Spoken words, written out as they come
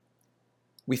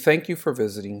We thank you for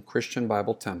visiting Christian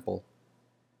Bible Temple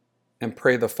and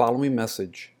pray the following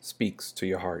message speaks to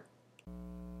your heart.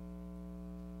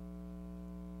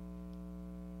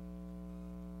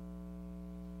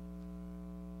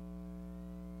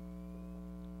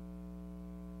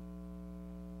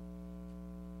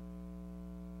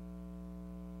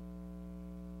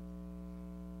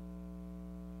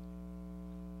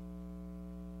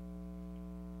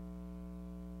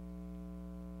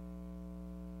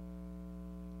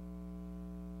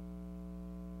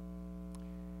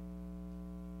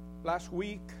 Last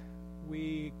week,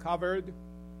 we covered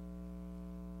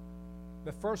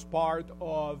the first part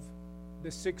of the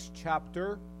 6th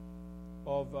chapter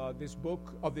of the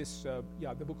book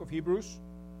of Hebrews.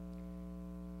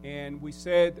 And we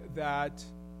said that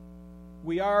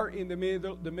we are in the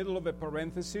middle of a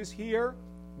parenthesis here.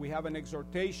 We have an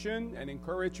exhortation, an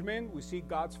encouragement. We see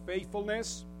God's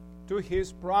faithfulness to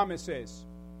His promises.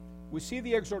 We see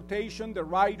the exhortation the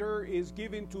writer is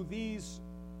giving to these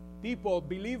people,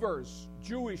 believers,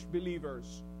 Jewish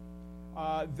believers,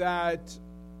 that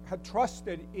had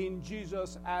trusted in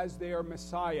Jesus as their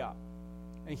Messiah.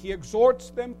 And he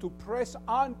exhorts them to press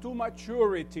on to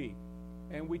maturity.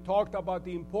 And we talked about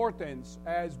the importance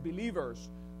as believers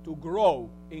to grow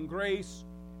in grace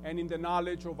and in the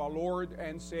knowledge of our Lord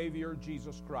and Savior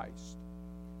Jesus Christ.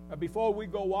 Before we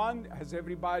go on, has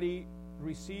everybody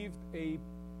received a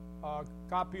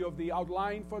copy of the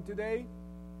outline for today?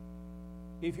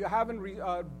 If you haven't,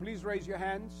 please raise your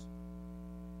hands.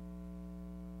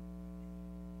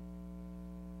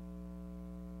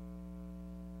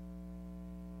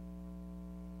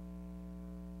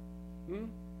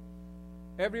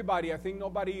 Everybody, I think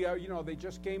nobody, they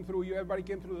just came through. Everybody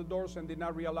came through the doors and did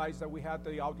not realize that we had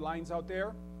the outlines out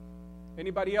there.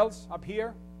 Anybody else up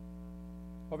here?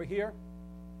 Over here?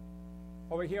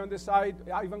 Over here on this side?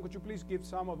 Ivan, could you please give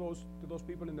some of those to those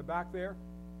people in the back there?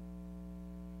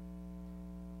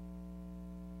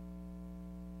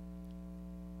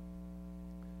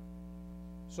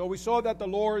 So we saw that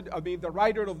the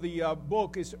writer of the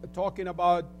book is talking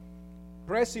about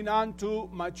pressing on to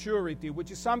maturity,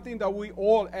 which is something that we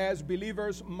all as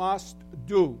believers must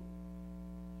do.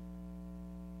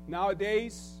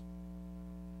 Nowadays,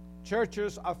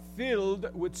 churches are filled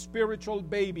with spiritual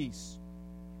babies,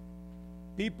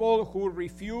 people who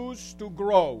refuse to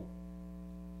grow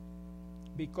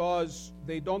because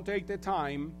they don't take the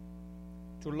time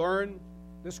to learn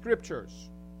the Scriptures.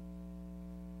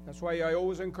 That's why I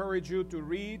always encourage you to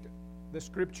read the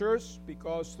Scriptures,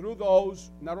 because through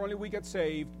those, not only we get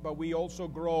saved, but we also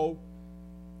grow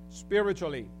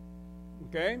spiritually.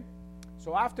 Okay?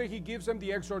 So after he gives them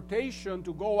the exhortation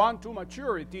to go on to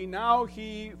maturity, now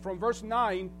from verse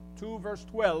 9 to verse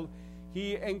 12,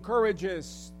 he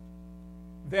encourages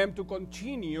them to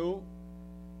continue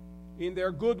in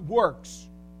their good works.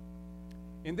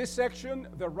 In this section,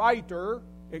 the writer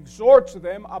exhorts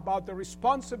them about the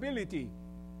responsibility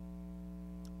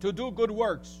to do good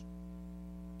works,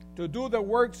 to do the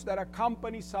works that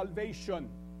accompany salvation.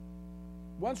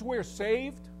 Once we're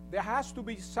saved, there has to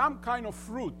be some kind of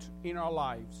fruit in our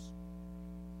lives.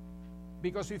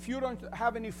 Because if you don't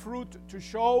have any fruit to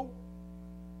show,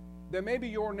 then maybe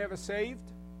you're never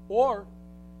saved, or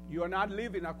you are not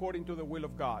living according to the will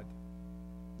of God.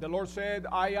 The Lord said,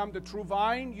 I am the true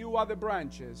vine, you are the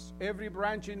branches. Every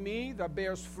branch in me that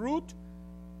bears fruit,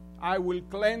 I will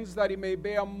cleanse that it may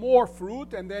bear more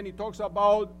fruit. And then he talks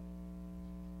about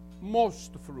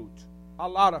most fruit, a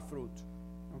lot of fruit.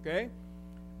 Okay?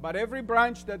 But every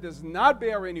branch that does not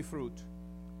bear any fruit,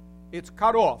 it's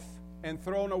cut off and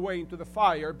thrown away into the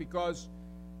fire, because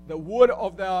the wood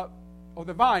of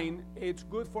the vine, it's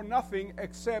good for nothing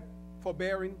except for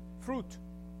bearing fruit.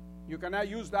 You cannot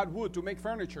use that wood to make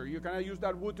furniture. You cannot use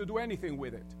that wood to do anything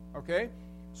with it. Okay?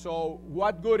 So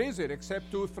what good is it except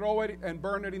to throw it and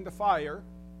burn it in the fire?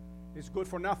 It's good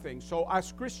for nothing. So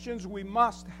as Christians, we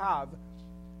must have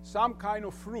some kind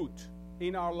of fruit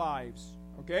in our lives.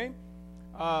 Okay?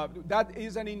 That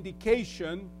is an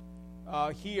indication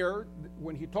here,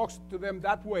 when he talks to them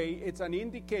that way, it's an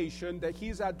indication that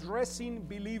he's addressing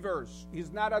believers.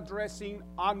 He's not addressing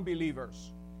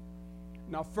unbelievers.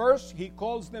 Now first, he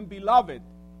calls them beloved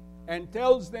and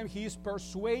tells them he's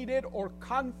persuaded or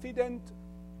confident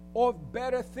of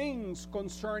better things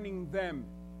concerning them.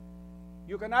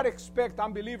 You cannot expect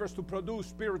unbelievers to produce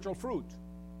spiritual fruit,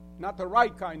 not the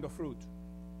right kind of fruit.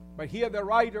 But here the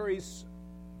writer is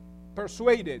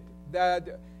persuaded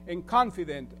that, and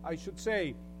confident, I should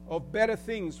say, of better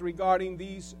things regarding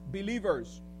these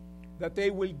believers, that they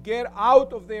will get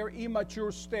out of their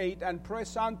immature state and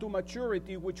press on to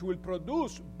maturity, which will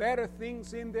produce better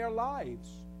things in their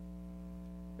lives.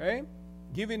 Okay?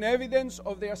 giving evidence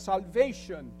of their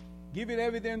salvation, giving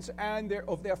evidence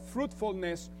of their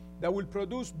fruitfulness that will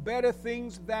produce better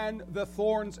things than the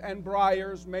thorns and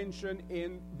briars mentioned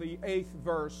in the 8th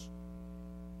verse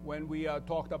when we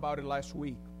talked about it last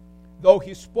week. Though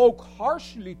he spoke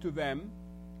harshly to them,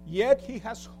 yet he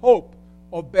has hope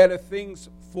of better things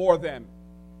for them.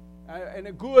 And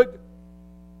a good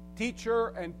teacher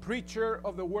and preacher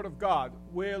of the Word of God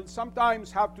will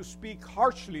sometimes have to speak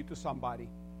harshly to somebody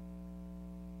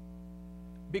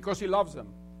because he loves them,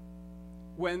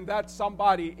 when that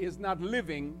somebody is not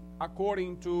living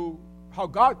according to how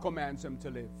God commands them to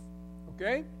live.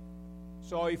 Okay?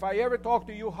 So if I ever talk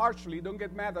to you harshly, don't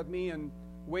get mad at me and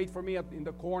wait for me in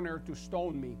the corner to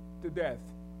stone me to death.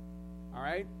 All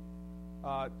right?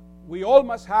 We all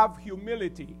must have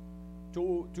humility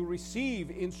to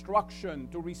receive instruction,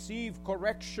 to receive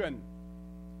correction.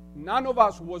 None of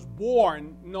us was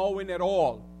born knowing it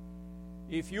all.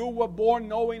 If you were born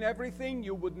knowing everything,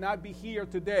 you would not be here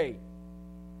today.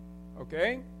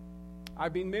 Okay?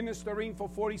 I've been ministering for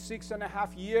 46 and a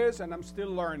half years, and I'm still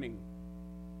learning.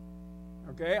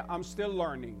 Okay? I'm still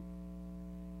learning.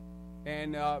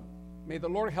 And may the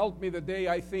Lord help me the day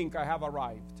I think I have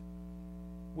arrived.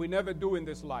 We never do in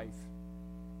this life.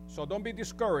 So don't be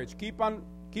discouraged. Keep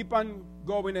on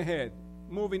going ahead,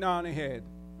 moving on ahead.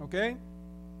 Okay?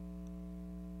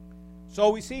 So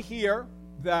we see here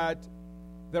that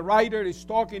the writer is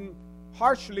talking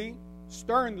harshly,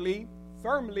 sternly,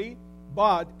 firmly,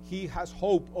 but he has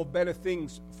hope of better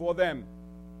things for them.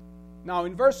 Now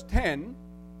in verse 10,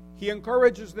 he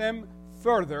encourages them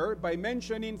further by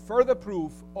mentioning further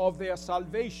proof of their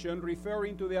salvation,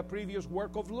 referring to their previous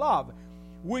work of love,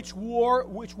 which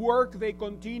work they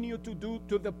continue to do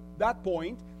to that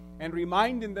point, and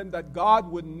reminding them that God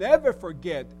would never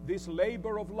forget this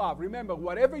labor of love. Remember,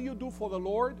 whatever you do for the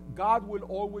Lord, God will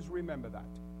always remember that.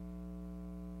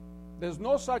 There's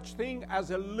no such thing as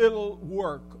a little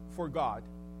work for God.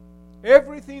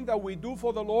 Everything that we do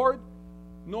for the Lord,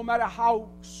 no matter how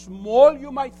small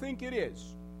you might think it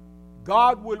is,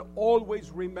 God will always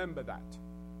remember that.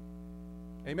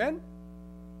 Amen?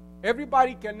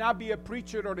 Everybody cannot be a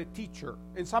preacher or a teacher.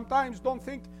 And sometimes don't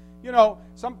think,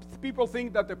 some people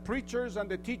think that the preachers and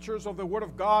the teachers of the Word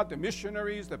of God, the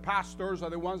missionaries, the pastors,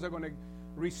 are the ones that are going to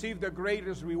receive the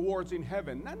greatest rewards in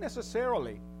heaven. Not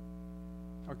necessarily.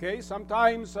 Okay?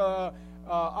 Sometimes a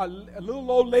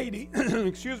little old lady,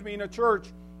 in a church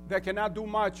that cannot do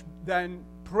much than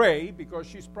pray because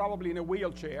she's probably in a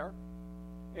wheelchair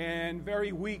and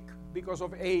very weak because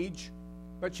of age,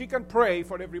 but she can pray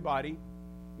for everybody.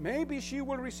 Maybe she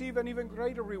will receive an even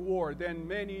greater reward than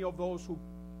many of those who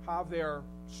have their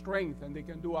strength and they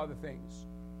can do other things.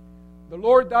 The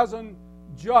Lord doesn't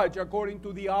judge according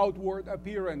to the outward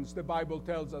appearance, the Bible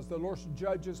tells us. The Lord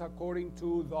judges according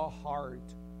to the heart.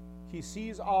 He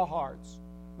sees our hearts.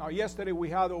 Now, yesterday we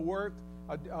had a work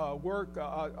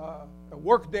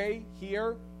day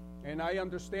here, and I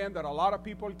understand that a lot of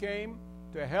people came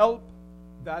to help.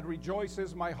 That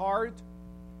rejoices my heart.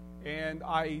 And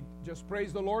I just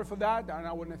praise the Lord for that. And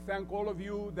I want to thank all of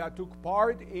you that took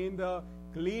part in the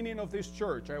cleaning of this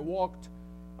church. I walked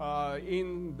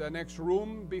in the next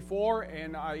room before,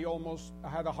 and I almost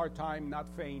had a hard time not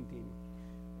fainting.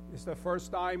 It's the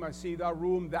first time I see that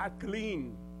room that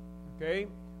clean. Okay?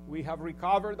 We have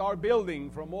recovered our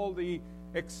building from all the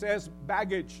excess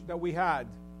baggage that we had.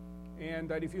 And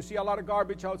that if you see a lot of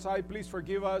garbage outside, please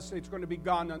forgive us. It's going to be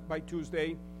gone by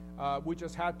Tuesday. We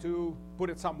just had to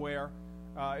put it somewhere.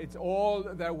 It's all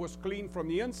that was clean from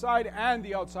the inside and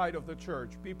the outside of the church.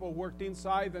 People worked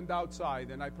inside and outside,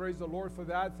 and I praise the Lord for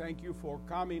that. Thank you for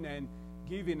coming and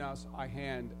giving us a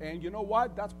hand. And you know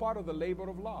what? That's part of the labor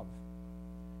of love,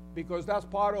 because that's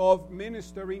part of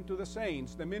ministering to the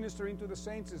saints. The ministering to the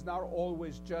saints is not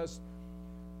always just,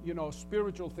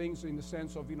 spiritual things in the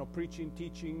sense of, preaching,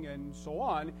 teaching, and so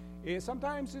on.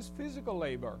 Sometimes it's physical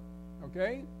labor,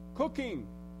 okay? Cooking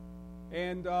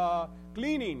and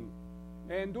cleaning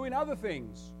and doing other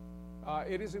things.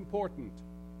 It is important.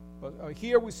 But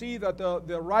here we see that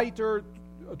the writer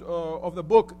of the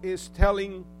book is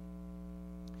telling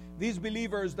these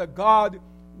believers that God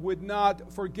would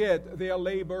not forget their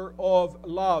labor of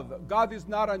love. God is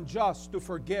not unjust to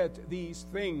forget these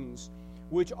things,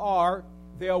 which are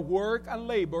their work and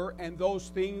labor, and those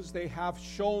things they have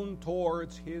shown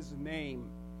towards His name.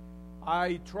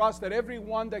 I trust that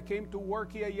everyone that came to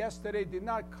work here yesterday did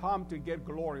not come to get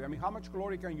glory. I mean, how much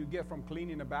glory can you get from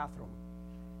cleaning a bathroom?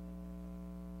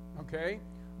 Okay?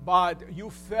 But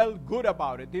you felt good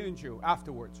about it, didn't you,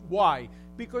 afterwards? Why?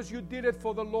 Because you did it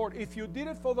for the Lord. If you did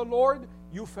it for the Lord,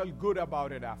 you felt good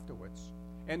about it afterwards.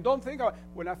 And don't think about,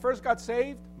 when I first got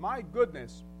saved, my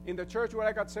goodness, in the church where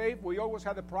I got saved, we always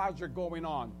had a project going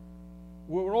on.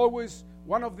 We were always,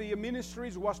 one of the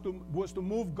ministries was to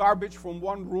move garbage from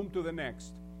one room to the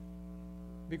next.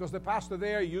 Because the pastor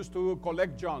there used to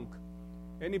collect junk.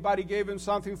 Anybody gave him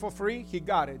something for free, he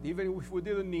got it, even if we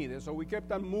didn't need it. So we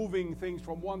kept on moving things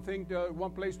from one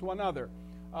place to another.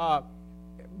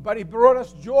 But it brought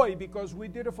us joy because we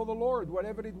did it for the Lord,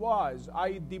 whatever it was.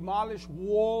 I demolished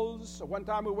walls. One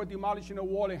time we were demolishing a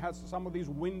wall. It has some of these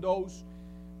windows,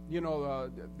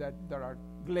 that there are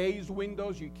glazed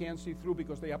windows you can't see through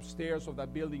because the upstairs of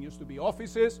that building used to be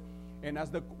offices. And as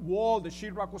the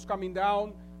sheetrock was coming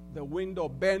down, the window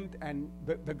bent and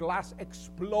the glass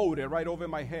exploded right over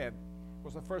my head. It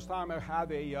was the first time I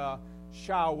had a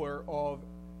shower of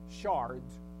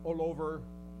shards all over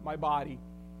my body.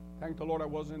 Thank the Lord I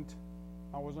wasn't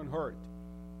hurt.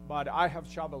 But I have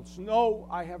shoveled snow.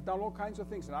 I have done all kinds of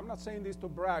things. And I'm not saying this to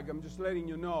brag. I'm just letting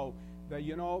you know that,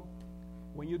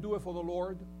 when you do it for the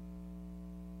Lord,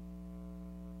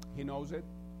 He knows it,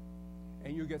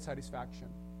 and you get satisfaction.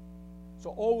 So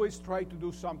always try to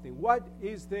do something. What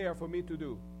is there for me to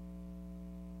do?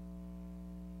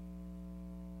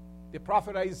 The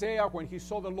prophet Isaiah, when he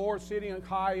saw the Lord sitting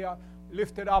high,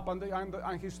 lifted up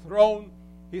on his throne,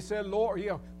 he said, Lord,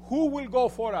 who will go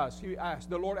for us?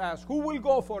 The Lord asked, who will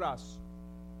go for us?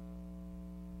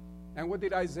 And what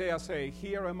did Isaiah say?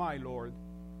 Here am I, Lord,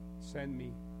 send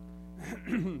me.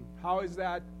 How is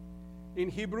that in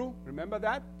Hebrew? Remember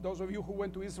that? Those of you who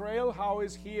went to Israel, how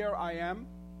is here I am?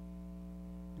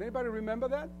 Anybody remember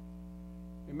that?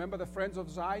 Remember the Friends of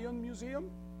Zion Museum?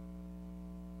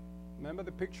 Remember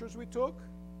the pictures we took?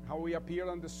 How we appeared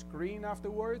on the screen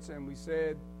afterwards and we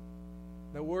said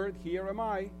the word, here am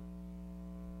I.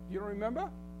 You don't remember?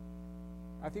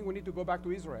 I think we need to go back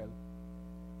to Israel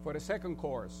for the second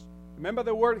course. Remember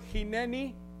the word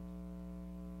hineni?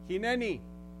 Hineni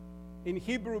in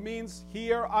Hebrew means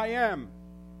here I am.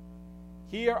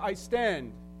 Here I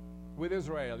stand with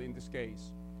Israel in this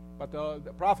case. But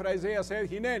the prophet Isaiah said,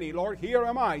 hineni, Lord, here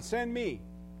am I, send me.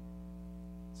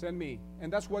 Send me.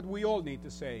 And that's what we all need to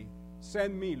say.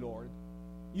 Send me, Lord.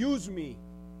 Use me.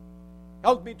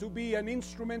 Help me to be an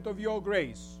instrument of your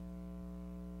grace.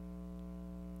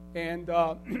 And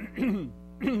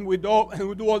we do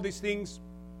all these things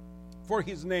for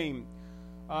His name.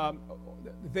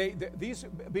 These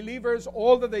believers,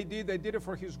 all that they did it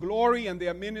for His glory and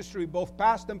their ministry, both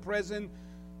past and present.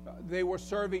 They were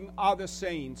serving other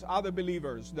saints, other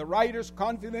believers. The writer's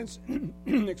confidence,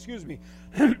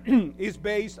 is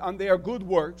based on their good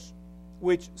works,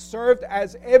 which served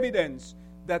as evidence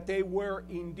that they were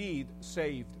indeed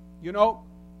saved.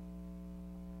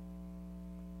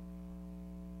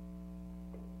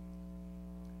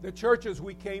 The churches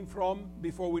we came from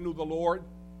before we knew the Lord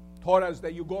taught us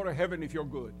that you go to heaven if you're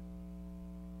good.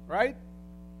 Right?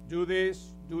 Do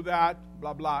this, do that,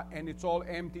 blah, blah. And it's all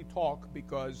empty talk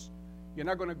because you're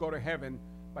not going to go to heaven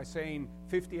by saying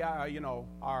 50,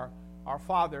 our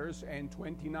fathers and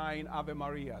 29 Ave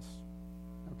Marias.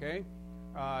 Okay?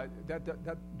 That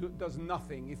does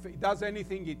nothing. If it does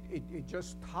anything, it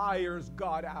just tires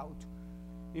God out.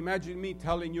 Imagine me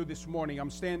telling you this morning, I'm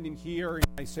standing here and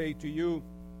I say to you,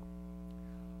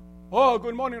 oh,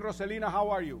 good morning, Rosalina, how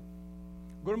are you?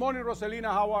 Good morning,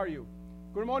 Rosalina, how are you?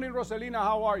 Good morning, Rosalina,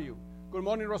 how are you? Good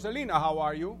morning, Rosalina, how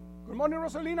are you? Good morning,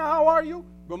 Rosalina, how are you?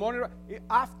 Good morning.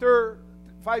 After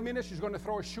 5 minutes, she's going to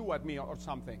throw a shoe at me or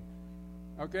something.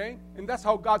 Okay? And that's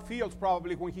how God feels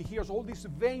probably when He hears all these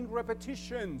vain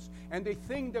repetitions and they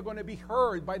think they're going to be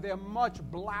heard by their much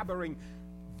blabbering.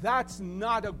 That's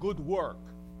not a good work.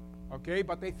 Okay?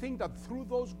 But they think that through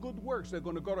those good works, they're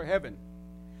going to go to heaven.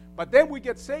 But then we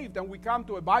get saved and we come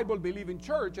to a Bible-believing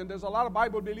church, and there's a lot of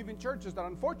Bible-believing churches that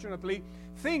unfortunately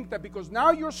think that because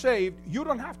now you're saved, you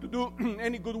don't have to do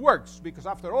any good works, because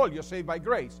after all, you're saved by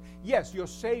grace. Yes, you're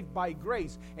saved by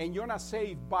grace, and you're not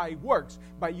saved by works,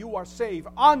 but you are saved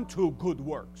unto good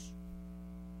works.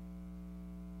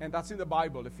 And that's in the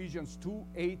Bible, Ephesians 2,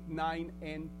 8, 9,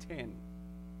 and 10.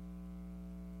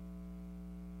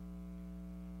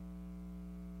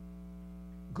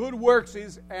 Good works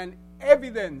is an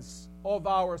evidence of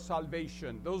our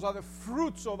salvation. Those are the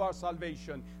fruits of our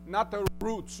salvation, not the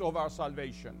roots of our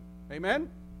salvation. Amen?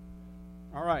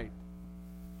 All right.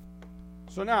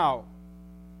 So now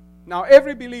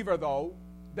every believer, though,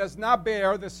 does not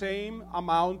bear the same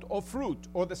amount of fruit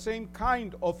or the same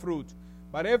kind of fruit,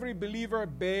 but every believer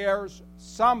bears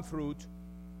some fruit,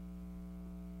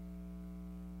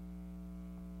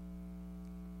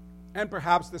 and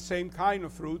perhaps the same kind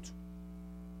of fruit,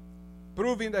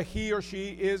 proving that he or she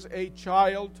is a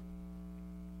child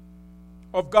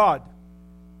of God.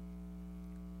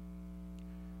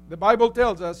 The Bible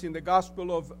tells us in the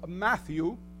Gospel of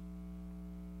Matthew,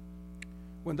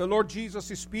 when the Lord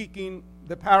Jesus is speaking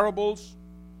the parables,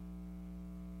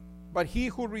 but he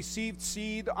who received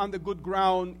seed on the good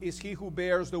ground is he who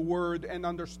bears the word and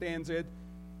understands it,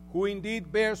 who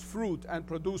indeed bears fruit and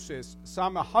produces,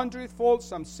 some 100-fold,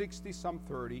 some 60, some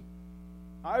 30.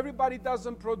 Now, everybody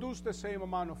doesn't produce the same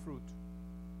amount of fruit.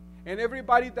 And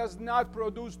everybody does not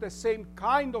produce the same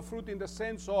kind of fruit in the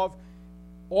sense of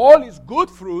all is good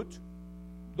fruit.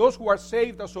 Those who are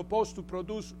saved are supposed to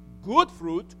produce good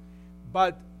fruit,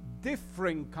 but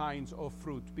different kinds of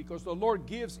fruit, because the Lord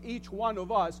gives each one of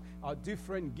us a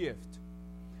different gift.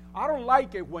 I don't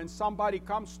like it when somebody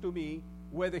comes to me,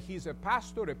 whether he's a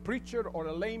pastor, a preacher, or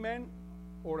a layman,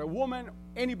 or a woman,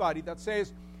 anybody that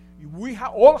says, we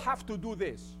all have to do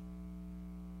this.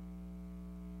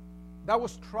 That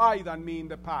was tried on me in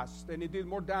the past, and it did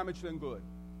more damage than good.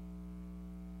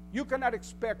 You cannot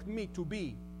expect me to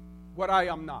be what I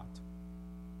am not.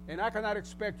 And I cannot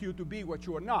expect you to be what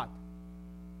you are not.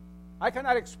 I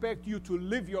cannot expect you to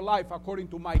live your life according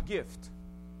to my gift.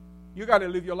 You got to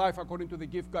live your life according to the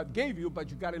gift God gave you,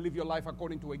 but you got to live your life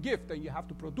according to a gift, and you have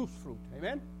to produce fruit.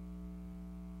 Amen?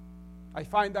 I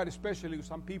find that especially with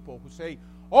some people who say,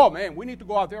 oh man, we need to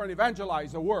go out there and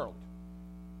evangelize the world.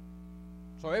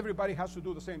 So everybody has to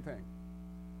do the same thing.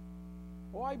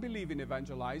 Oh, I believe in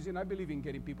evangelizing. I believe in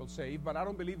getting people saved, but I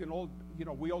don't believe in all,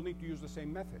 we all need to use the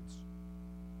same methods.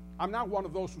 I'm not one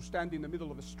of those who stand in the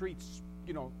middle of the streets,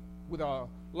 with a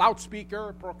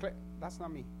loudspeaker, proclaim. That's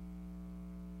not me.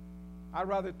 I'd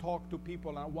rather talk to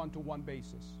people on a one-to-one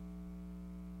basis.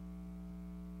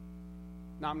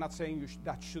 Now, I'm not saying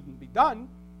that shouldn't be done,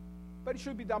 but it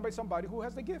should be done by somebody who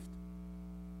has the gift.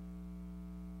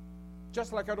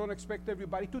 Just like I don't expect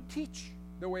everybody to teach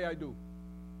the way I do.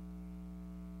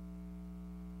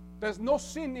 There's no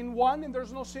sin in one and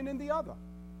there's no sin in the other.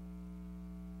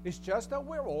 It's just that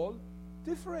we're all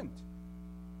different.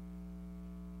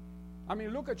 I mean,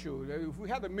 look at you. If we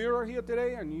had a mirror here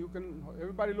today and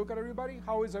everybody look at everybody,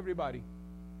 how is everybody?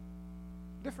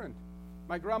 Different.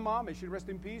 My grandma, may she rest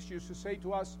in peace, used to say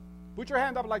to us, put your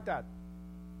hand up like that.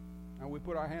 And we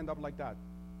put our hand up like that.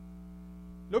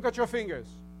 Look at your fingers.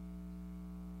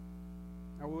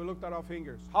 And we looked at our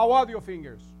fingers. How are your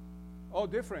fingers? Oh,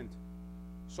 different.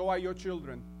 So are your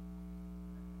children.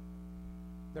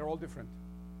 They're all different.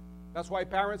 That's why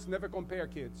parents never compare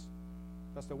kids.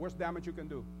 That's the worst damage you can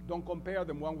do. Don't compare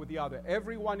them one with the other.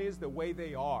 Everyone is the way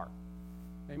they are.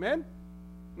 Amen?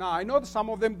 Now, I know that some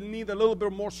of them need a little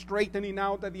bit more straightening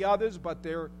out than the others, but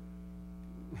they're...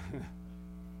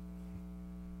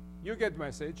 You get the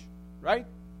message, right?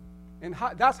 And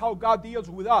that's how God deals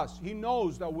with us. He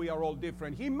knows that we are all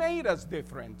different. He made us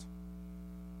different.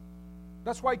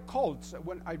 That's why cults,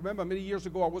 when I remember many years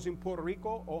ago I was in Puerto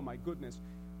Rico, oh my goodness.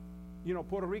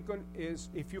 Puerto Rican is,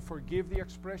 if you forgive the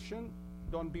expression,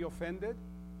 don't be offended,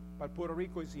 but Puerto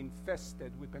Rico is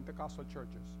infested with Pentecostal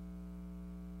churches.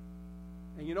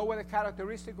 And you know what the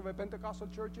characteristic of a Pentecostal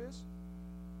church is?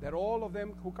 That all of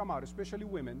them who come out, especially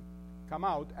women, come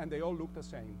out and they all look the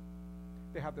same.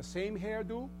 They have the same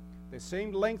hairdo, the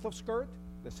same length of skirt,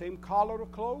 the same color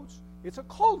of clothes. It's a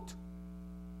cult.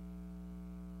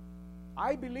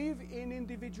 I believe in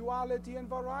individuality and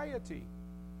variety.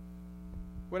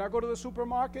 When I go to the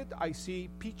supermarket, I see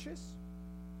peaches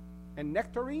and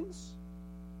nectarines,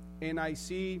 and I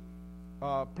see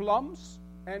plums,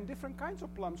 and different kinds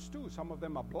of plums too. Some of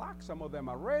them are black, some of them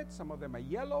are red, some of them are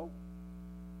yellow.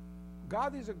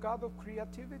 God is a God of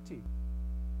creativity.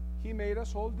 He made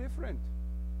us all different.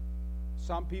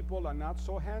 Some people are not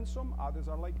so handsome, others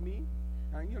are like me,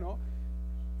 and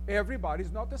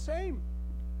everybody's not the same.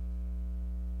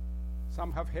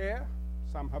 Some have hair,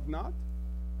 some have not.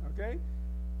 Okay?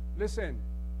 Listen,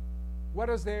 what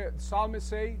does the psalmist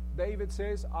say? David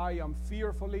says, I am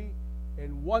fearfully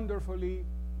and wonderfully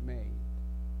made.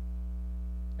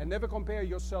 And never compare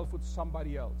yourself with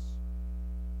somebody else.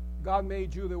 God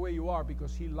made you the way you are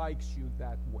because He likes you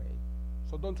that way.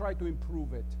 So don't try to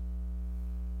improve it.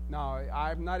 Now,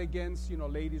 I'm not against,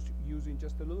 ladies using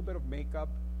just a little bit of makeup.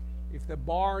 If the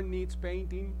barn needs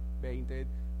painting, paint it.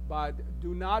 But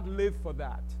do not live for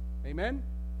that. Amen?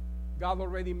 God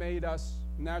already made us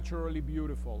naturally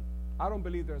beautiful. I don't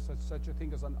believe there's such a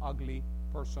thing as an ugly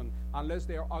person unless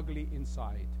they are ugly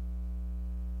inside.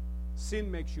 Sin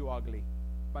makes you ugly,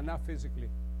 but not physically.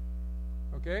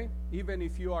 Okay? Even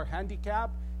if you are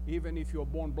handicapped, even if you're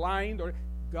born blind, or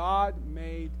God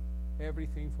made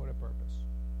everything for a purpose.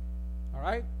 All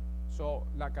right? So,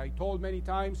 like I told many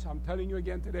times, I'm telling you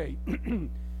again today,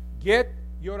 get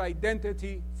your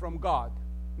identity from God,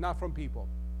 not from people.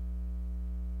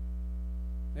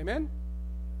 Amen?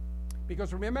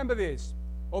 Because remember this,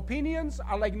 opinions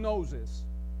are like noses.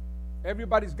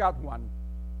 Everybody's got one.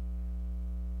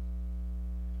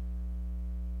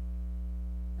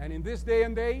 And in this day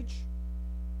and age,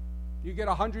 you get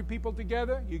 100 people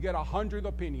together, you get 100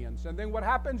 opinions. And then what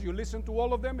happens? You listen to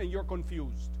all of them and you're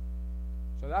confused.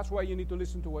 So that's why you need to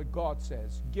listen to what God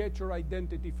says. Get your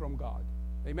identity from God.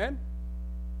 Amen?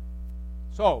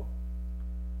 So,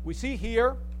 we see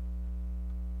here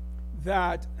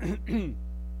that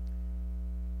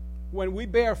when we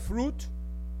bear fruit,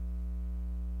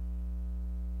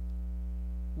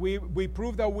 we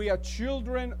prove that we are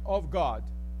children of God.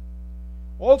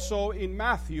 Also in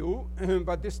Matthew,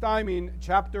 but this time in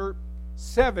chapter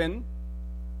 7,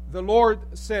 the Lord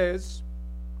says,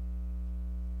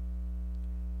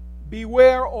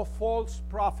 beware of false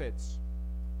prophets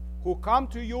who come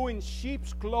to you in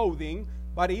sheep's clothing,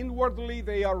 but inwardly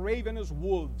they are ravenous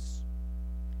wolves.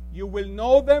 You will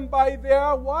know them by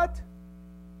their what?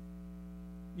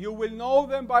 You will know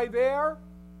them by their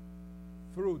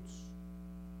fruits.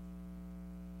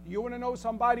 You want to know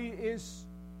somebody is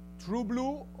true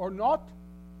blue or not?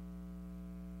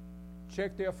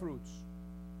 Check their fruits.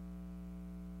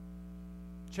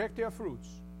 Check their fruits.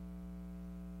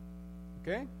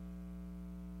 Okay?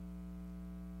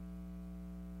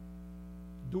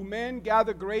 Do men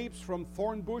gather grapes from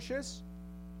thorn bushes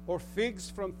or figs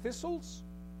from thistles?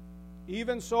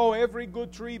 Even so, every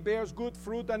good tree bears good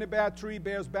fruit, and a bad tree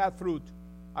bears bad fruit.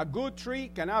 A good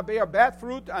tree cannot bear bad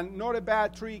fruit, and nor a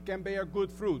bad tree can bear good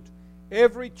fruit.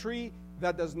 Every tree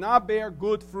that does not bear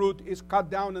good fruit is cut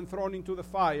down and thrown into the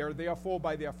fire. Therefore,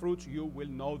 by their fruits you will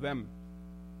know them.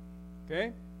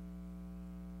 Okay?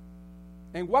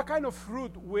 And what kind of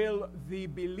fruit will the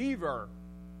believer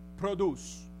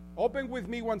produce? Open with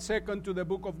me 1 second to the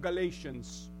book of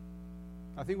Galatians.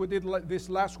 I think we did this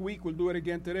last week. We'll do it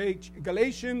again today.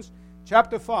 Galatians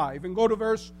chapter 5, and go to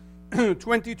verse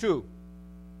 22.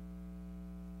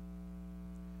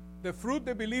 The fruit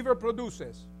the believer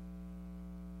produces.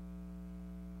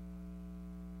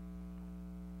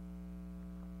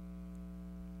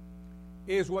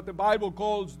 Is what the Bible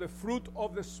calls the fruit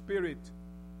of the Spirit.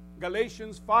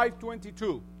 Galatians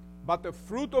 5:22. But the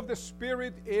fruit of the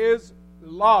Spirit is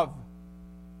love.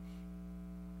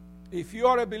 If you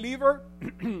are a believer,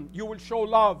 you will show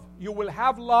love. You will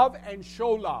have love and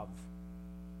show love.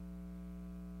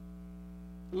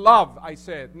 Love, I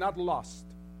said, not lust.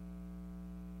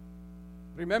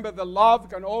 Remember, the love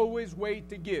can always wait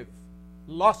to give.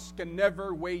 Lust can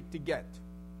never wait to get.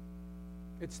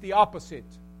 It's the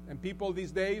opposite. And people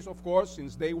these days, of course,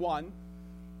 since day one,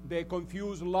 they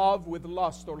confuse love with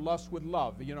lust or lust with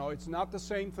love. You know, it's not the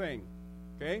same thing.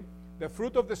 Okay? The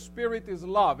fruit of the Spirit is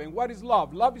love. And what is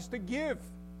love? Love is to give.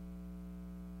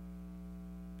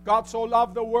 God so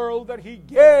loved the world that He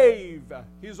gave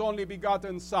His only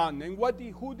begotten Son. And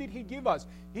who did He give us?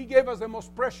 He gave us the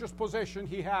most precious possession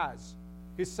He has,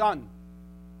 His Son.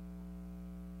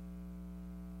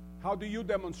 How do you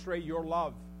demonstrate your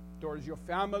love towards your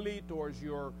family, towards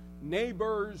your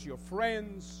neighbors, your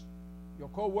friends, your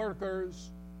co-workers,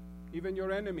 even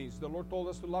your enemies? The Lord told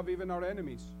us to love even our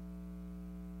enemies.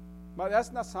 But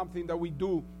that's not something that we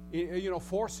do,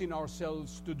 forcing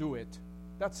ourselves to do it.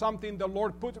 That's something the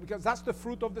Lord put, because that's the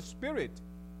fruit of the Spirit.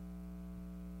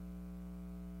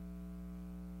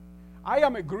 I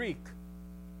am a Greek.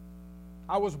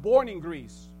 I was born in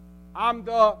Greece. I'm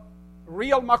the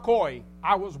real McCoy.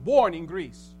 I was born in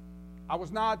Greece. I was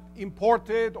not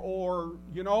imported or,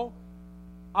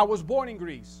 I was born in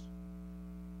Greece.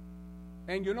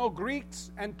 And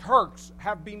Greeks and Turks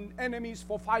have been enemies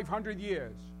for 500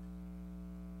 years.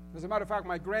 As a matter of fact,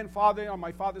 my grandfather on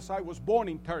my father's side was born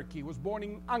in Turkey. He was born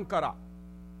in Ankara.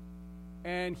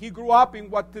 And he grew up in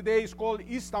what today is called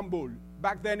Istanbul.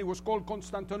 Back then it was called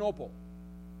Constantinople.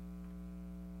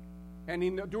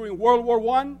 And during World War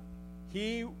I,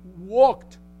 he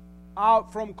walked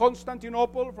out from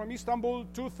Constantinople, from Istanbul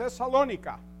to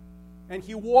Thessalonica. And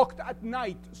he walked at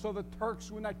night so the Turks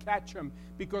would not catch him,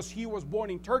 because he was born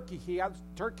in Turkey. He had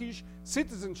Turkish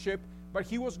citizenship, but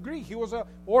he was Greek. He was an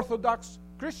Orthodox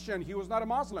Christian. He was not a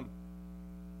Muslim.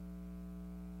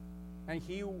 And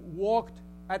he walked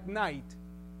at night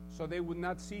so they would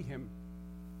not see him.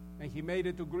 And he made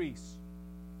it to Greece.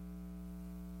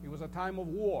 It was a time of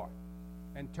war.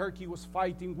 And Turkey was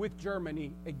fighting with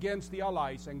Germany against the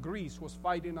Allies, and Greece was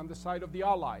fighting on the side of the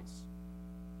Allies.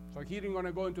 So he didn't want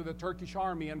to go into the Turkish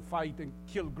army and fight and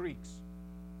kill Greeks.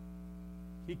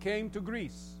 He came to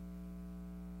Greece.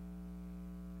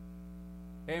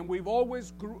 And we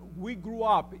grew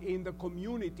up in the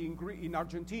community in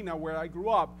Argentina where I grew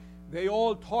up. They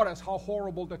all taught us how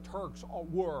horrible the Turks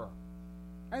were.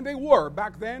 And they were.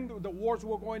 Back then, the wars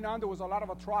were going on. There was a lot of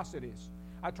atrocities.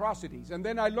 And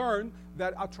then I learned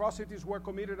that atrocities were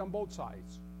committed on both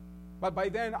sides. But by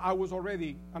then, I was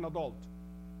already an adult.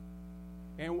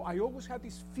 And I always had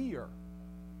this fear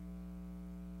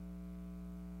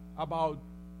about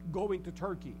going to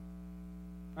Turkey.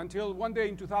 Until one day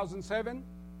in 2007,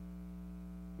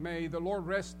 may the Lord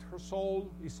rest her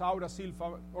soul, Isaura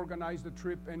Silva organized the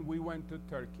trip, and we went to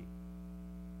Turkey.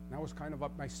 And I was kind of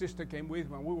up. My sister came with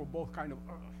me, and we were both kind of,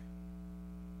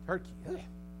 Turkey. Ugh.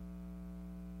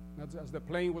 As the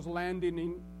plane was landing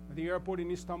in the airport in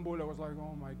Istanbul, I was like,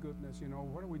 oh my goodness,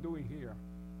 what are we doing here?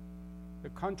 The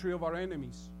country of our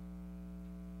enemies.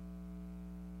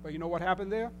 But you know what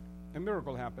happened there? A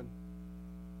miracle happened.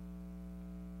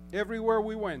 Everywhere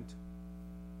we went,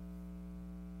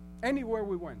 anywhere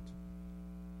we went,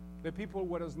 the people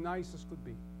were as nice as could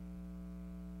be.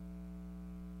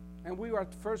 And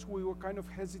at first we were kind of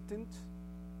hesitant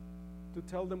to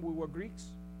tell them we were Greeks.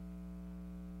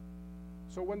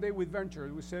 So one day we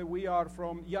ventured. We said we are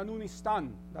from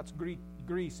Yunanistan. That's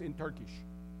Greece in Turkish.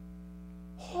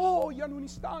 Oh,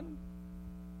 Yunanistan.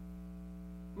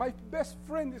 My best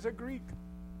friend is a Greek.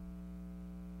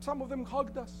 Some of them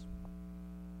hugged us.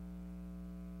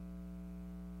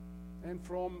 And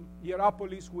from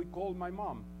Hierapolis, we called my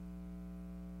mom,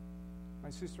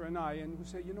 my sister and I, and we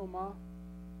said, Ma,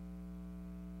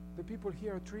 the people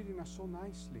here are treating us so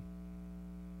nicely.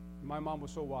 My mom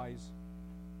was so wise.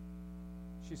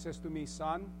 She says to me,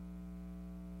 son,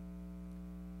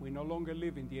 we no longer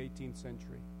live in the 18th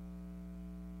century.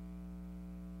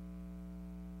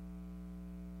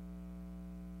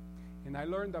 And I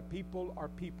learned that people are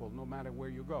people no matter where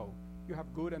you go. You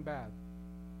have good and bad.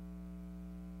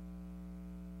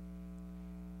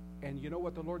 And you know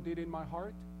what the Lord did in my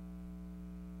heart?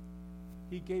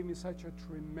 He gave me such a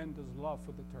tremendous love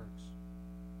for the Turks.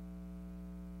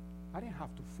 I didn't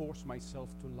have to force myself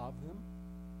to love them.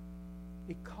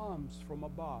 It comes from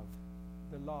above,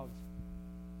 the love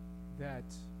that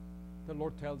the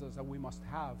Lord tells us that we must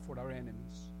have for our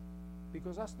enemies.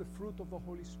 Because that's the fruit of the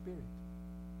Holy Spirit.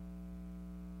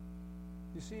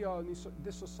 You see, in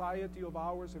this society of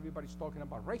ours, everybody's talking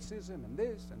about racism and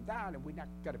this and that, and we're not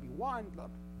got to be one. Blah.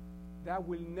 That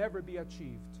will never be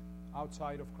achieved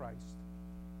outside of Christ.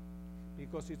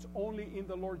 Because it's only in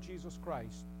the Lord Jesus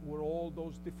Christ where all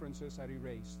those differences are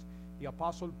erased. The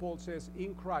Apostle Paul says,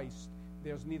 in Christ,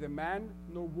 there's neither man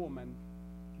nor woman.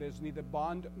 There's neither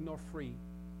bond nor free.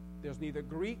 There's neither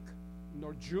Greek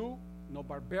nor Jew, nor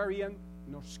barbarian,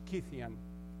 nor Scythian.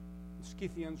 The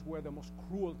Scythians were the most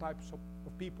cruel types of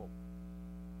people.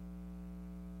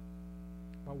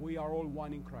 But we are all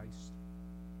one in Christ.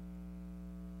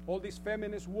 All this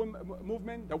feminist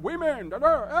movement, the women,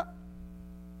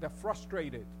 they're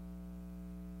frustrated.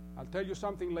 I'll tell you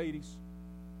something, ladies.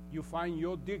 You find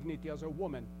your dignity as a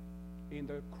woman in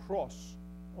the cross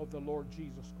of the Lord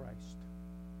Jesus Christ.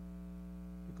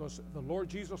 Because the Lord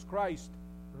Jesus Christ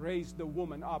raised the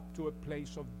woman up to a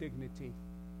place of dignity.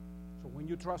 So when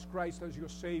you trust Christ as your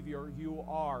Savior, you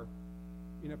are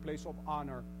in a place of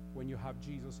honor when you have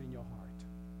Jesus in your heart.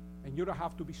 And you don't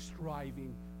have to be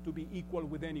striving to be equal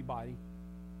with anybody,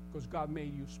 because God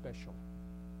made you special.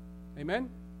 Amen?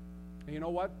 And you know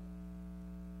what?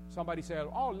 Somebody said,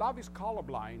 oh, love is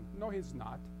colorblind. No, he's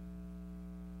not.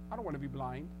 I don't want to be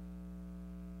blind.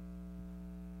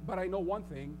 But I know one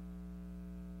thing.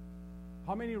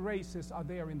 How many races are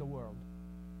there in the world?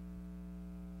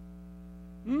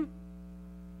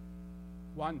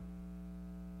 One.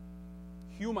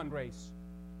 Human race.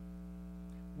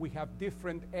 We have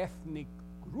different ethnic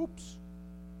groups,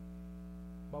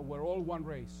 but we're all one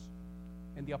race.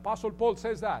 And the Apostle Paul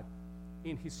says that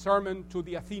in his sermon to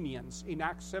the Athenians in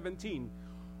Acts 17.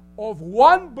 Of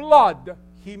one blood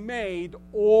he made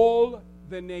all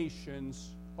the nations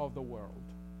of the world.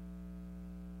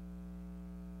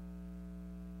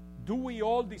 Do we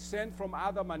all descend from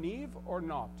Adam and Eve or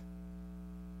not?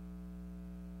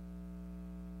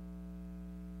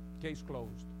 Case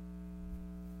closed.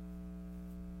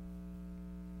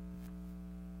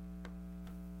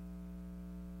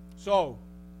 So,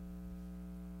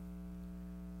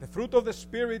 the fruit of the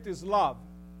Spirit is love,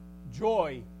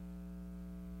 joy,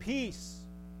 peace,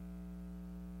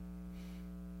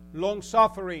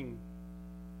 long-suffering.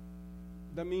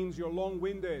 That means you're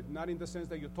long-winded, not in the sense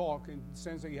that you talk, in the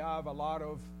sense that you have a lot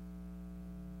of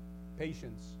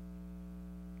patience.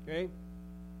 Okay?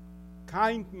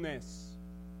 Kindness,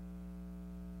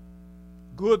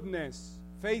 goodness,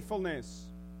 faithfulness,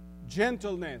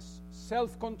 gentleness,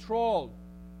 self-control.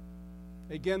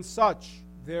 Against such,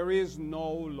 there is no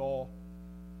law.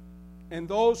 And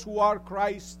those who are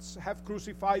Christ's have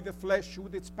crucified the flesh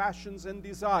with its passions and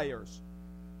desires.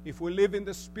 If we live in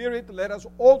the Spirit, let us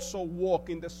also walk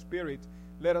in the Spirit.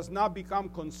 Let us not become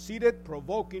conceited,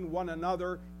 provoking one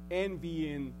another,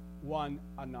 envying one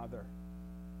another.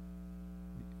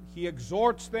 He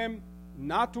exhorts them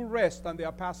not to rest on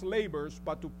their past labors,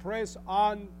 but to press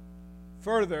on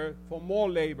further for more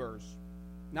labors.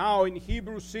 Now in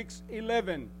Hebrews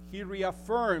 6:11, he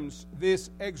reaffirms this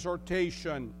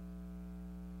exhortation.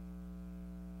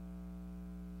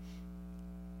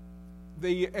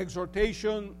 The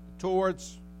exhortation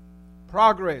towards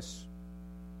progress.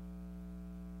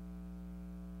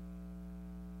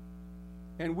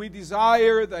 And we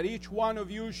desire that each one of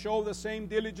you show the same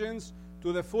diligence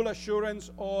to the full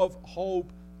assurance of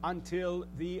hope until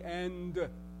the end.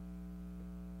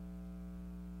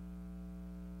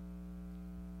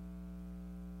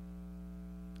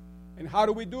 And how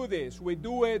do we do this? We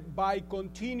do it by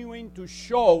continuing to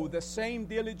show the same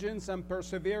diligence and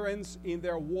perseverance in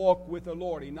their walk with the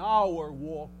Lord, in our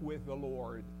walk with the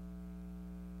Lord.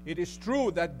 It is true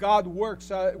that God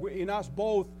works in us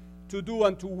both to do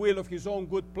and to will of His own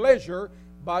good pleasure,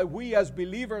 but we as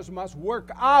believers must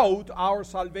work out our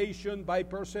salvation by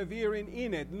persevering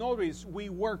in it. Notice, we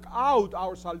work out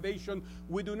our salvation.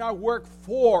 We do not work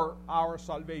for our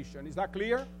salvation. Is that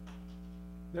clear?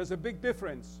 There's a big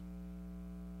difference.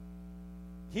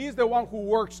 He is the one who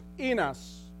works in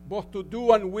us, both to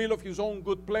do and will of His own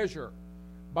good pleasure.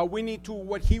 But we need to,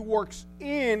 what He works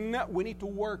in, we need to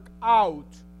work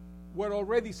out. We're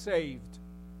already saved.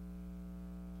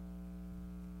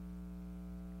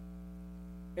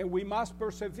 And we must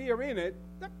persevere in it,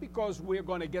 not because we're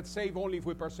going to get saved only if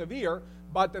we persevere,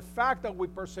 but the fact that we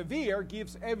persevere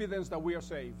gives evidence that we are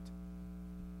saved.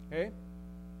 Okay?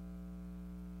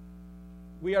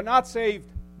 We are not saved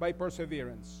by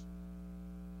perseverance,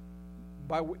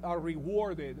 but we are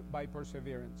rewarded by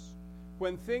perseverance.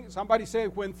 Somebody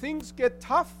said, when things get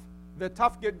tough, the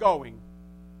tough get going.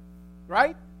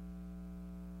 Right?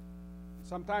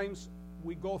 Sometimes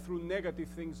we go through negative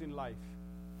things in life.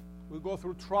 We go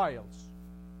through trials.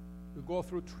 We go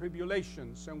through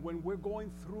tribulations. And when we're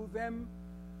going through them,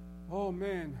 oh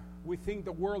man, we think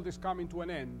the world is coming to an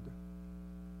end.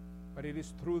 But it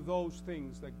is through those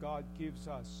things that God gives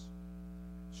us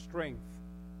strength.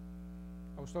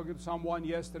 I was talking to someone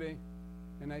yesterday,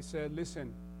 and I said,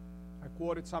 listen, I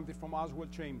quoted something from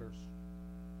Oswald Chambers.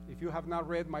 If you have not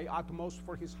read My Utmost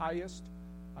for His Highest,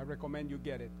 I recommend you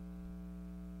get it.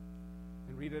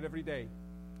 And read it every day.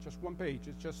 Just one page.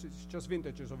 It's just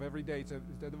vintages of every day. It's a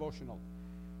devotional.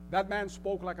 That man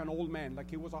spoke like an old man, like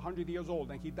he was 100 years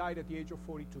old, and he died at the age of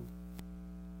 42.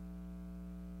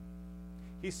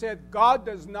 He said, God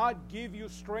does not give you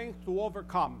strength to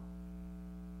overcome.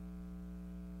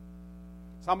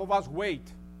 Some of us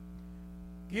wait.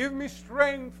 Give me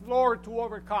strength, Lord, to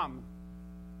overcome.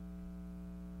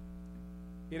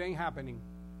 It ain't happening.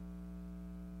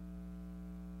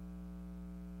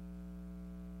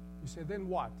 You say, then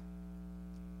what?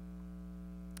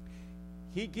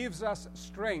 He gives us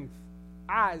strength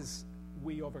as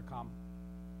we overcome.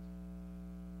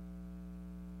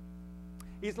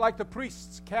 It's like the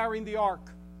priests carrying the ark.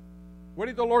 What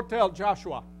did the Lord tell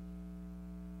Joshua?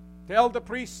 Tell the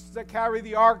priests that carry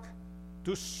the ark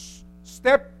to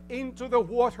step into the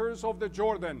waters of the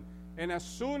Jordan. And as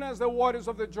soon as the waters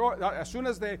of the Jordan, as soon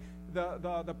as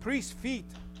the priest's feet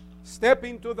step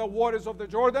into the waters of the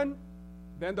Jordan,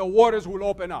 then the waters will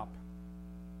open up.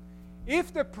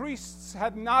 If the priests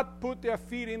had not put their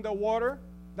feet in the water,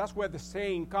 that's where the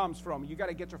saying comes from. You got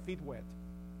to get your feet wet.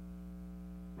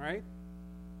 Right?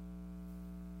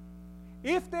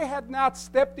 If they had not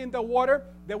stepped in the water,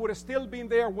 they would have still been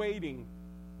there waiting.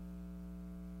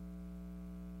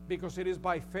 Because it is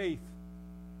by faith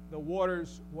the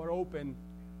waters were open,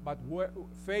 but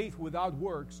faith without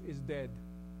works is dead.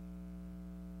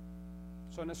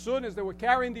 So as soon as they were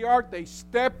carrying the ark, they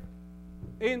stepped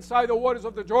inside the waters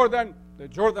of the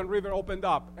Jordan River opened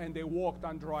up, and they walked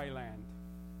on dry land.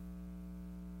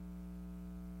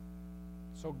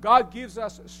 So God gives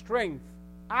us strength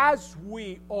as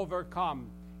we overcome.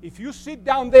 If you sit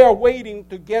down there waiting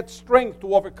to get strength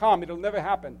to overcome, it'll never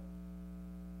happen.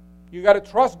 You got to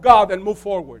trust God and move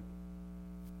forward.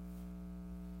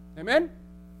 Amen?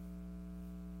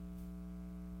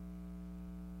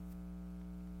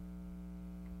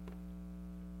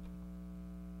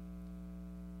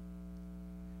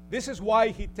 This is why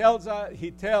he tells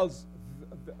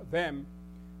them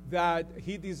that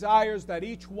he desires that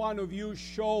each one of you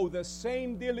show the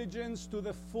same diligence to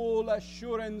the full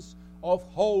assurance of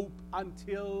hope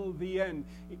until the end.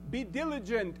 Be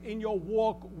diligent in your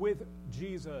walk with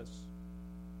Jesus.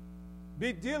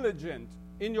 Be diligent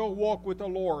in your walk with the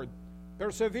Lord.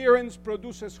 Perseverance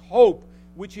produces hope,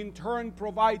 which in turn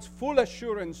provides full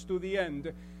assurance to the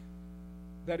end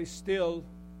that is still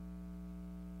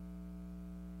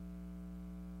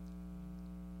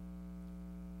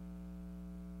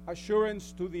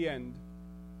assurance to the end.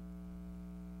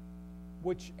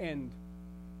 Which end?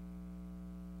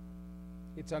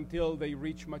 It's until they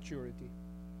reach maturity.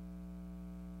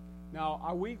 Now,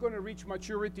 are we going to reach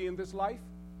maturity in this life?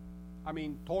 I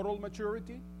mean, total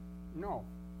maturity? No.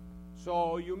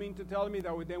 So you mean to tell me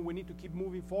that then we need to keep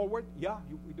moving forward? Yeah,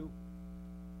 we do.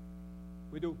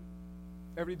 We do.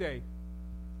 Every day.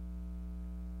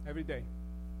 Every day.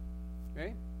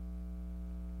 Okay?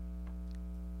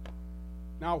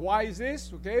 Now, why is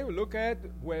this? Okay, look at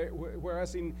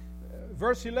whereas in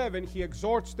verse 11, he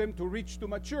exhorts them to reach to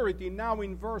maturity. Now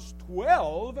in verse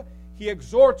 12, he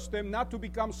exhorts them not to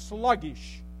become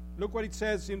sluggish. Look what it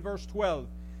says in verse 12.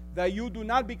 That you do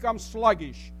not become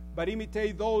sluggish, but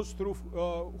imitate those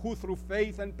who through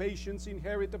faith and patience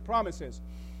inherit the promises.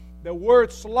 The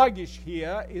word sluggish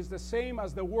here is the same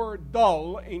as the word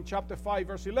dull in chapter 5,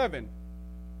 verse 11.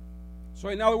 So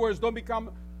in other words, don't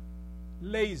become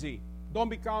lazy. Don't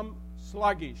become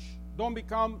sluggish. Don't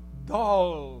become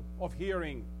dull of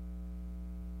hearing.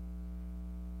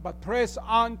 But press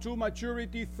on to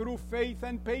maturity through faith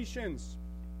and patience.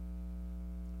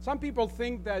 Some people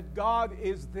think that God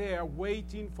is there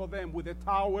waiting for them with a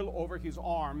towel over his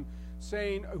arm,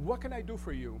 saying, what can I do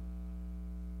for you?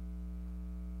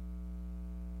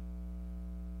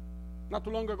 Not too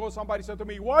long ago, somebody said to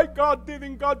me, why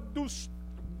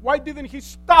didn't he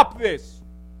stop this?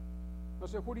 I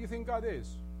said, who do you think God is?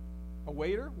 A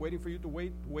waiter waiting for you to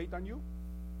wait on you?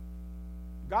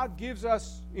 God gives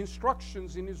us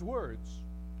instructions in his words,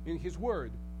 in his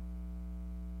word.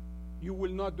 You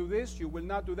will not do this, you will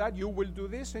not do that, you will do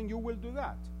this, and you will do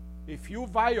that. If you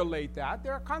violate that,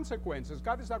 there are consequences.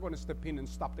 God is not going to step in and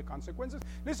stop the consequences.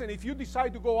 Listen, if you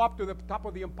decide to go up to the top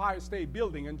of the Empire State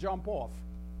Building and jump off,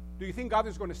 do you think God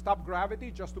is going to stop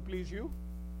gravity just to please you?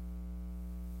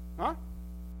 Huh?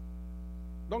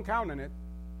 Don't count on it.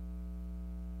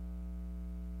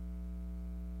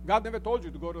 God never told you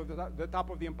to go to the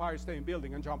top of the Empire State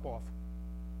Building and jump off.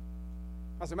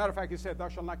 As a matter of fact, he said, thou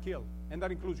shalt not kill. And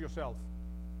that includes yourself.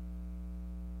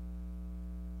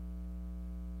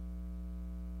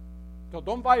 So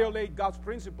don't violate God's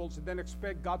principles and then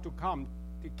expect God to come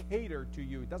to cater to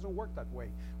you. It doesn't work that way.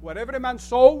 Whatever a man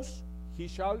sows, he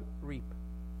shall reap.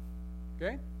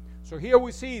 Okay? So here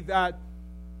we see that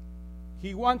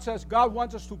God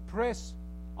wants us to press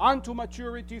on to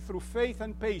maturity through faith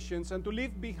and patience and to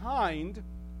leave behind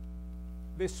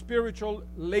the spiritual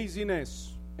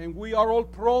laziness. And we are all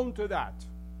prone to that.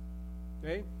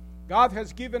 Okay? God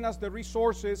has given us the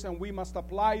resources and we must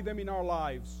apply them in our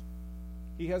lives.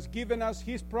 He has given us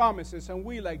his promises and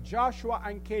we, like Joshua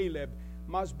and Caleb,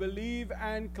 must believe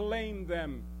and claim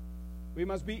them. We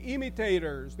must be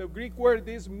imitators. The Greek word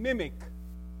is mimic.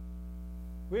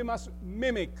 We must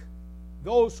mimic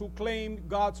those who claimed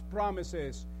God's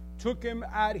promises, took him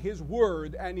at his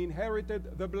word, and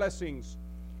inherited the blessings.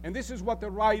 And this is what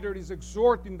the writer is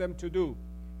exhorting them to do.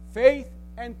 Faith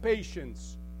and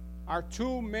patience are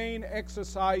two main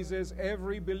exercises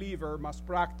every believer must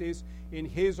practice in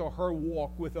his or her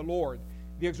walk with the Lord.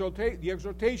 The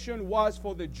exhortation was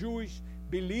for the Jewish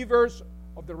believers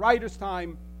of the writer's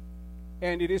time,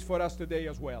 and it is for us today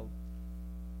as well.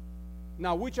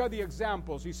 Now, which are the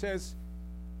examples? He says,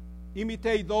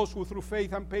 imitate those who through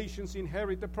faith and patience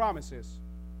inherit the promises.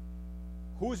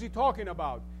 Who is he talking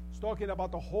about? He's talking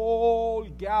about the whole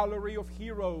gallery of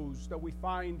heroes that we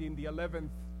find in the 11th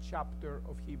chapter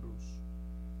of Hebrews.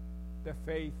 The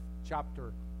faith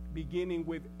chapter, beginning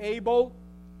with Abel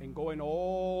and going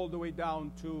all the way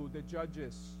down to the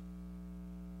judges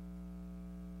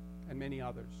and many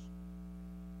others.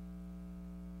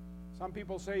 Some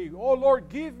people say, oh Lord,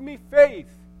 give me faith.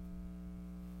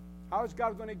 How is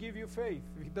God going to give you faith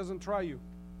if he doesn't try you?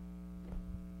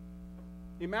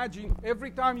 Imagine every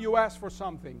time you ask for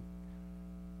something,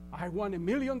 I want $1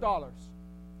 million.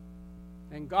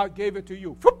 And God gave it to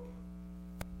you.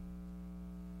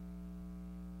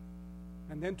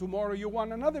 And then tomorrow you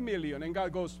want another $1 million. And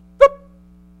God goes,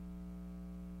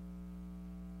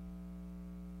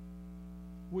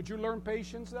 would you learn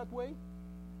patience that way?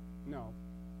 No.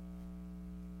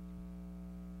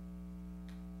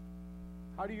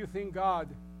 How do you think God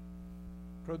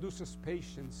produces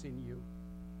patience in you?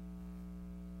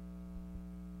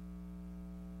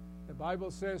 The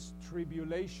Bible says,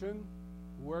 tribulation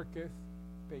worketh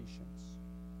patience.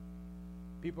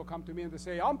 People come to me and they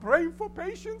say, I'm praying for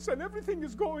patience and everything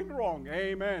is going wrong.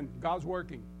 Amen. God's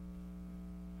working.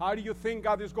 How do you think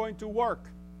God is going to work?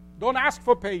 Don't ask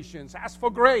for patience. Ask for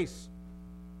grace.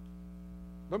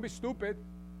 Don't be stupid.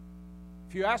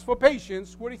 If you ask for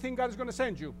patience, what do you think God is going to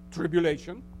send you?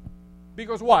 Tribulation.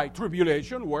 Because why?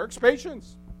 Tribulation works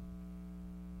patience.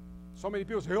 So many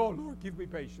people say, oh, Lord, give me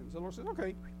patience. The Lord says,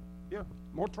 okay, yeah,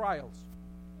 more trials.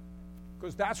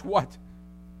 Because that's what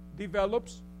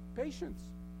develops patience.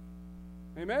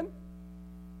 Amen?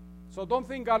 So don't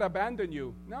think God abandoned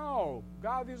you. No,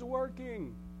 God is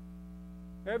working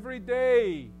every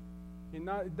day.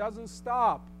 It doesn't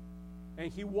stop.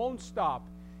 And He won't stop.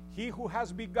 He who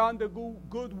has begun the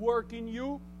good work in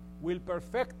you will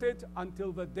perfect it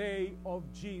until the day of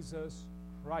Jesus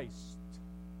Christ.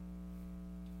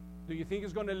 Do you think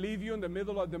He's going to leave you in the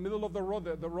middle of the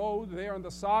road there on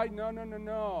the side?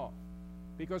 No.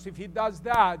 Because if He does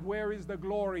that, where is the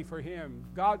glory for Him?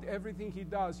 God, everything He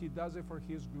does it for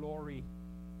His glory.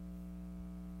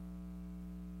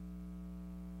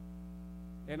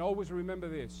 And always remember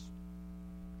this.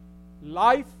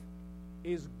 Life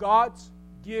is God's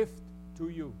gift to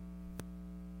you.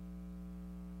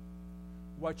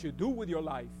 What you do with your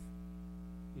life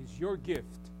is your gift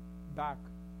back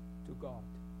to God.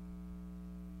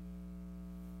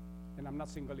 And I'm not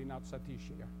singling out Satish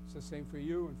here. It's the same for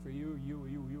you and for you,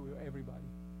 everybody.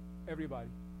 Everybody.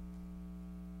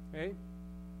 Okay?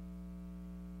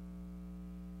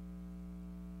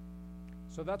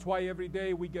 So that's why every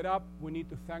day we get up, we need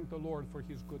to thank the Lord for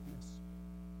His goodness.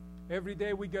 Every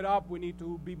day we get up, we need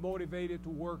to be motivated to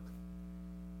work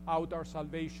out our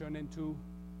salvation and to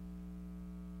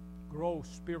grow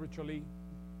spiritually,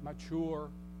 mature,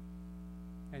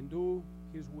 and do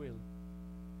His will.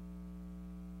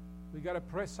 We got to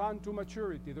press on to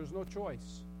maturity. There's no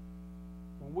choice.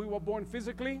 When we were born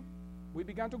physically, we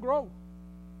began to grow,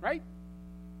 right?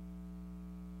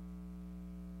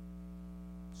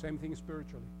 Same thing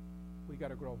spiritually. We got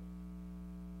to grow.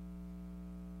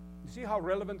 You see how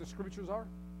relevant the Scriptures are?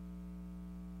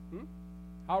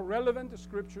 How relevant the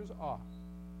Scriptures are.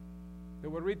 They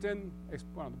were written, the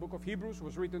book of Hebrews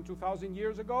was written 2,000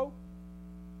 years ago.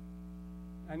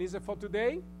 And is it for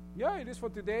today? Yeah, it is for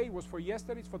today. It was for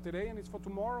yesterday, it's for today, and it's for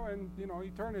tomorrow, and,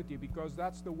 eternity, because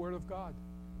that's the Word of God.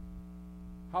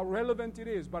 How relevant it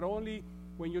is, but only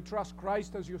when you trust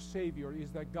Christ as your Savior is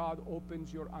that God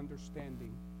opens your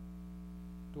understanding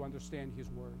to understand His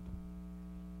Word.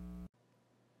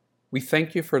 We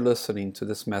thank you for listening to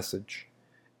this message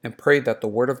and pray that the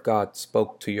Word of God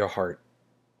spoke to your heart.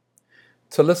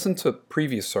 To listen to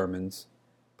previous sermons,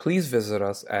 please visit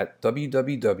us at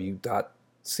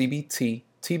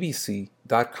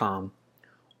www.cbttbc.com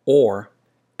or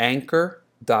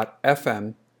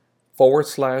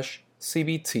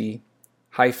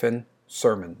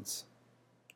anchor.fm/CBT-sermons.